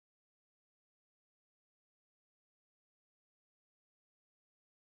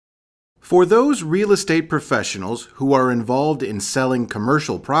For those real estate professionals who are involved in selling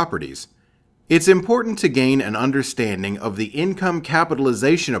commercial properties, it's important to gain an understanding of the income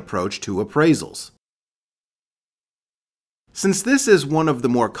capitalization approach to appraisals. Since this is one of the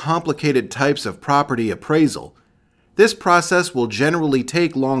more complicated types of property appraisal, this process will generally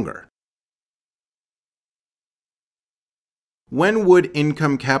take longer. When would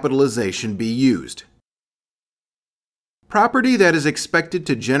income capitalization be used? Property that is expected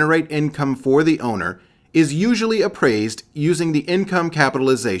to generate income for the owner is usually appraised using the income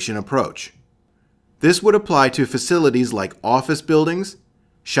capitalization approach. This would apply to facilities like office buildings,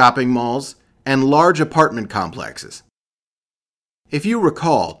 shopping malls, and large apartment complexes. If you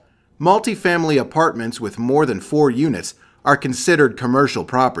recall, multifamily apartments with more than 4 units are considered commercial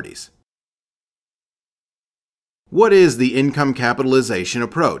properties. What is the income capitalization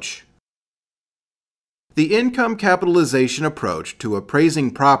approach? The income capitalization approach to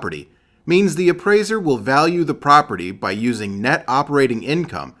appraising property means the appraiser will value the property by using net operating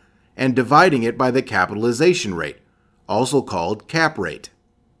income and dividing it by the capitalization rate, also called cap rate.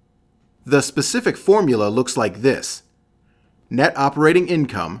 The specific formula looks like this: net operating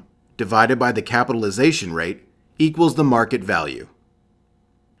income divided by the capitalization rate equals the market value.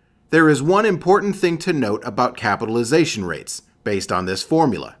 There is one important thing to note about capitalization rates based on this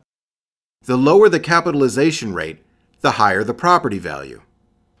formula. The lower the capitalization rate, the higher the property value,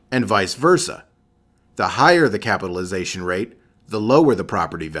 and vice versa. The higher the capitalization rate, the lower the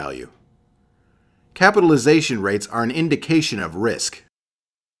property value. Capitalization rates are an indication of risk.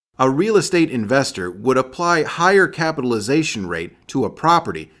 A real estate investor would apply higher capitalization rate to a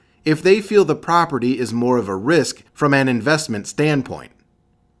property if they feel the property is more of a risk from an investment standpoint.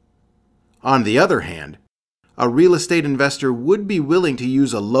 On the other hand, a real estate investor would be willing to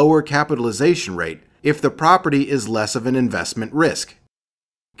use a lower capitalization rate if the property is less of an investment risk.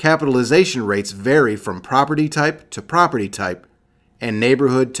 Capitalization rates vary from property type to property type and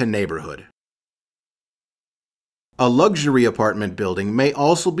neighborhood to neighborhood. A luxury apartment building may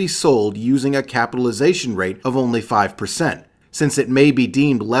also be sold using a capitalization rate of only 5%, since it may be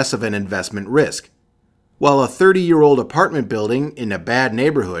deemed less of an investment risk, while a 30-year-old apartment building in a bad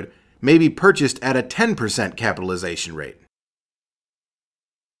neighborhood may be purchased at a 10% capitalization rate.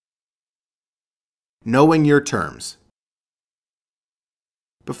 Knowing your terms.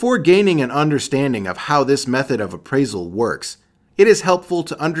 Before gaining an understanding of how this method of appraisal works, it is helpful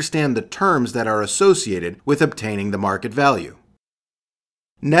to understand the terms that are associated with obtaining the market value.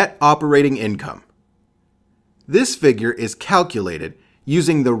 Net operating income. This figure is calculated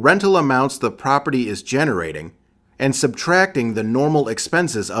using the rental amounts the property is generating and subtracting the normal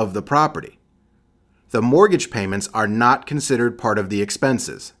expenses of the property. The mortgage payments are not considered part of the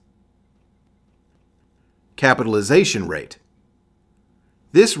expenses. Capitalization rate.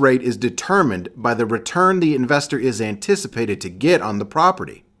 This rate is determined by the return the investor is anticipated to get on the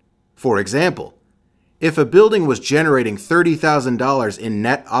property. For example, if a building was generating $30,000 in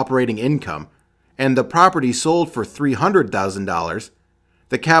net operating income and the property sold for $300,000,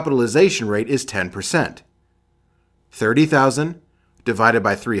 the capitalization rate is 10%. 30,000 divided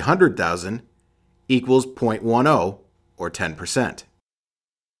by 300,000 equals 0.10, or 10%.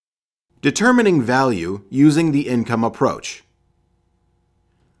 Determining value using the income approach.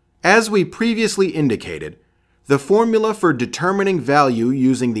 As we previously indicated, the formula for determining value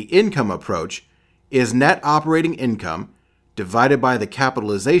using the income approach is net operating income divided by the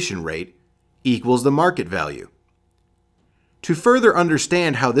capitalization rate equals the market value. To further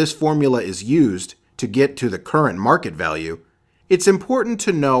understand how this formula is used to get to the current market value, it's important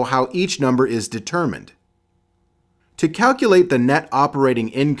to know how each number is determined. To calculate the net operating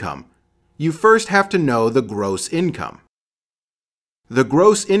income, you first have to know the gross income. The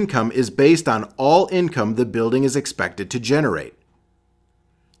gross income is based on all income the building is expected to generate.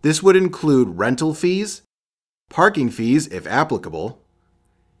 This would include rental fees, parking fees if applicable.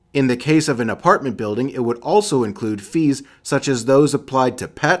 In the case of an apartment building, it would also include fees such as those applied to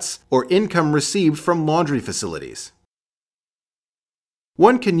pets or income received from laundry facilities.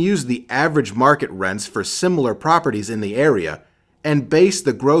 One can use the average market rents for similar properties in the area and base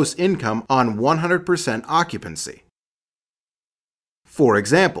the gross income on 100% occupancy. For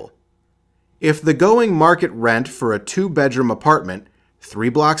example, if the going market rent for a 2-bedroom apartment 3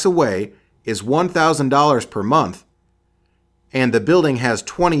 blocks away is $1,000 per month, and the building has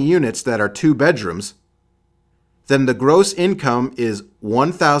 20 units that are 2 bedrooms, then the gross income is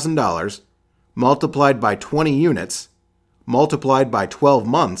 $1,000 multiplied by 20 units multiplied by 12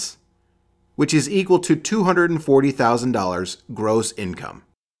 months, which is equal to $240,000 gross income.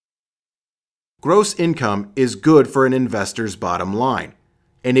 Gross income is good for an investor's bottom line.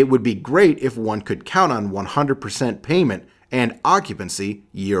 and it would be great if one could count on 100% payment and occupancy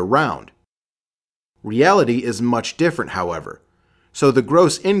year-round. Reality is much different, however, so the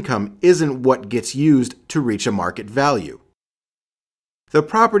gross income isn't what gets used to reach a market value. The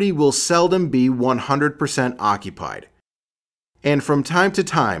property will seldom be 100% occupied, and from time to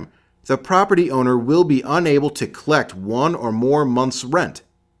time, the property owner will be unable to collect one or more months' rent.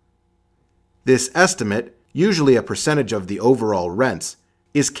 This estimate, usually a percentage of the overall rents,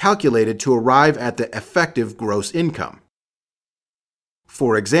 is calculated to arrive at the effective gross income.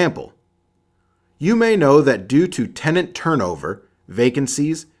 For example, you may know that due to tenant turnover,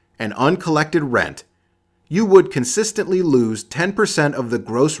 vacancies, and uncollected rent, you would consistently lose 10% of the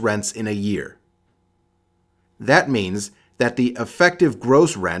gross rents in a year. That means that the effective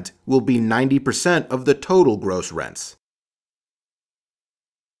gross rent will be 90% of the total gross rents.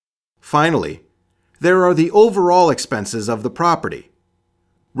 Finally, there are the overall expenses of the property.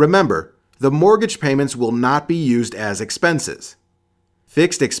 Remember, the mortgage payments will not be used as expenses.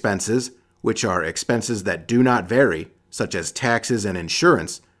 Fixed expenses, which are expenses that do not vary, such as taxes and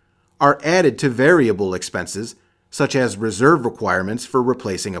insurance, are added to variable expenses, such as reserve requirements for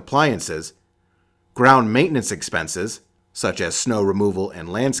replacing appliances, ground maintenance expenses, such as snow removal and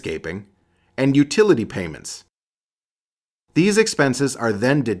landscaping, and utility payments. These expenses are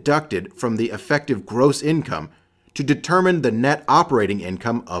then deducted from the effective gross income to determine the net operating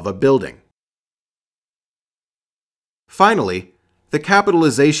income of a building. Finally, the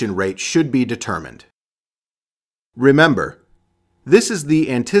capitalization rate should be determined. Remember, this is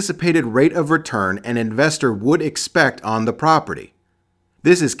the anticipated rate of return an investor would expect on the property.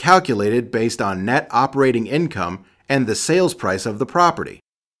 This is calculated based on net operating income and the sales price of the property.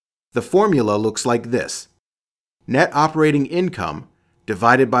 The formula looks like this. Net operating income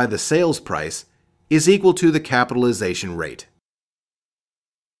divided by the sales price is equal to the capitalization rate.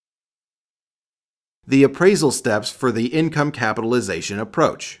 The appraisal steps for the income capitalization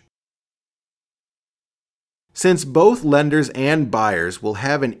approach. Since both lenders and buyers will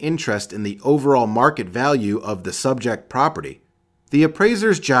have an interest in the overall market value of the subject property, the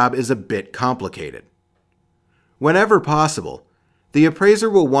appraiser's job is a bit complicated. Whenever possible, the appraiser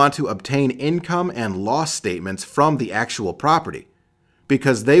will want to obtain income and loss statements from the actual property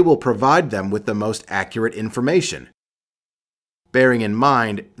because they will provide them with the most accurate information, bearing in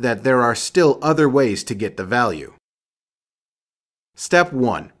mind that there are still other ways to get the value. Step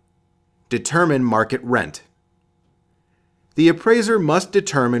 1. Determine market rent. The appraiser must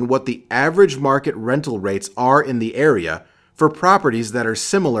determine what the average market rental rates are in the area for properties that are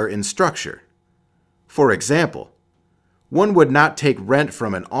similar in structure. For example, one would not take rent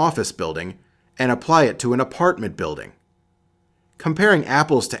from an office building and apply it to an apartment building. Comparing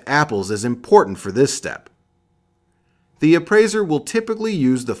apples to apples is important for this step. The appraiser will typically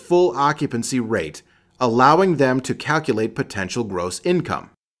use the full occupancy rate, allowing them to calculate potential gross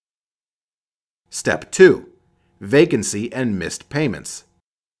income. Step 2. Vacancy and missed payments.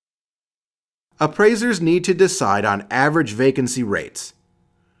 Appraisers need to decide on average vacancy rates.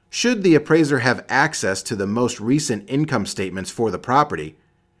 Should the appraiser have access to the most recent income statements for the property,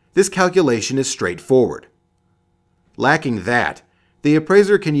 this calculation is straightforward. Lacking that, the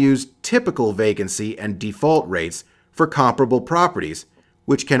appraiser can use typical vacancy and default rates for comparable properties,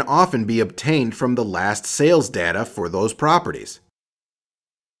 which can often be obtained from the last sales data for those properties.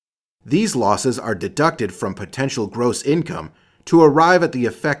 These losses are deducted from potential gross income to arrive at the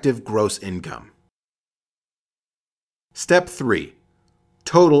effective gross income. Step 3.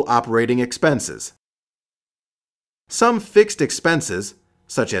 Total operating expenses. Some fixed expenses,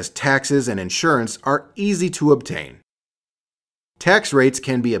 such as taxes and insurance, are easy to obtain. Tax rates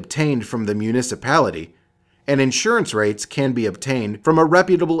can be obtained from the municipality, and insurance rates can be obtained from a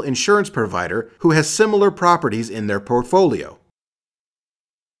reputable insurance provider who has similar properties in their portfolio.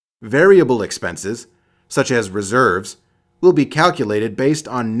 Variable expenses, such as reserves, will be calculated based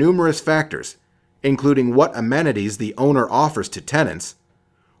on numerous factors, including what amenities the owner offers to tenants,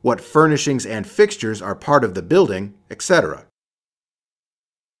 what furnishings and fixtures are part of the building, etc.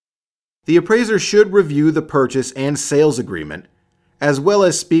 The appraiser should review the purchase and sales agreement, as well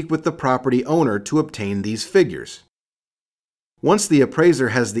as speak with the property owner to obtain these figures. Once the appraiser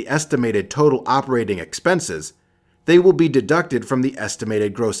has the estimated total operating expenses, they will be deducted from the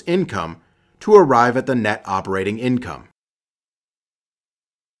estimated gross income to arrive at the net operating income.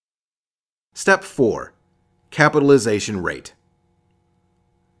 Step 4. Capitalization rate.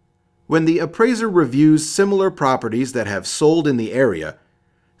 When the appraiser reviews similar properties that have sold in the area,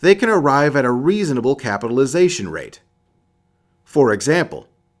 they can arrive at a reasonable capitalization rate. For example,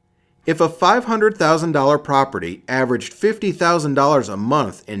 If a $500,000 property averaged $50,000 a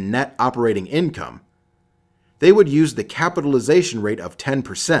month in net operating income, they would use the capitalization rate of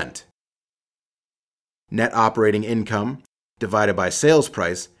 10%. Net operating income divided by sales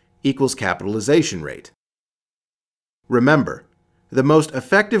price equals capitalization rate. Remember, the most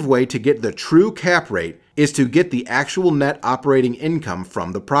effective way to get the true cap rate is to get the actual net operating income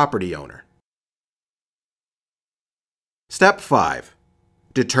from the property owner. Step 5.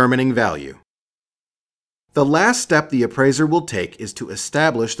 Determining value. The last step the appraiser will take is to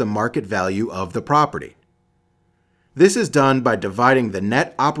establish the market value of the property. This is done by dividing the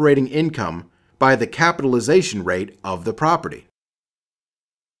net operating income by the capitalization rate of the property.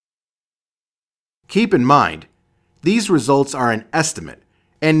 Keep in mind, these results are an estimate,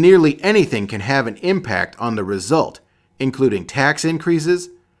 and nearly anything can have an impact on the result, including tax increases,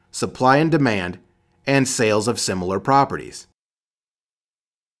 supply and demand, and sales of similar properties.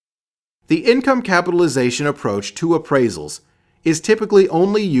 The income capitalization approach to appraisals is typically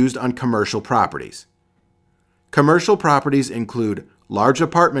only used on commercial properties. Commercial properties include large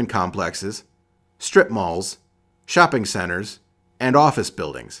apartment complexes, strip malls, shopping centers, and office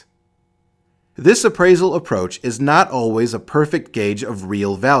buildings. This appraisal approach is not always a perfect gauge of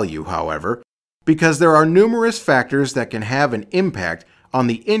real value, however, because there are numerous factors that can have an impact on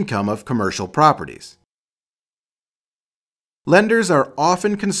the income of commercial properties. Lenders are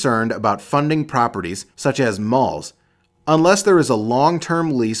often concerned about funding properties such as malls unless there is a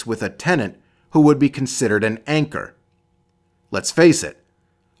long-term lease with a tenant who would be considered an anchor. Let's face it,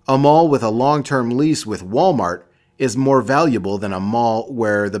 a mall with a long-term lease with Walmart is more valuable than a mall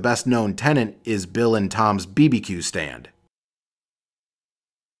where the best-known tenant is Bill and Tom's BBQ stand.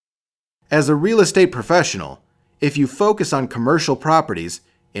 As a real estate professional, if you focus on commercial properties,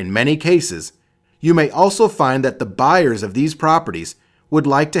 in many cases, you may also find that the buyers of these properties would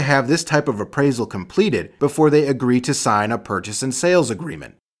like to have this type of appraisal completed before they agree to sign a purchase and sales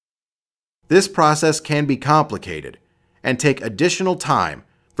agreement. This process can be complicated and take additional time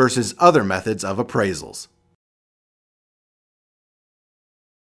versus other methods of appraisals.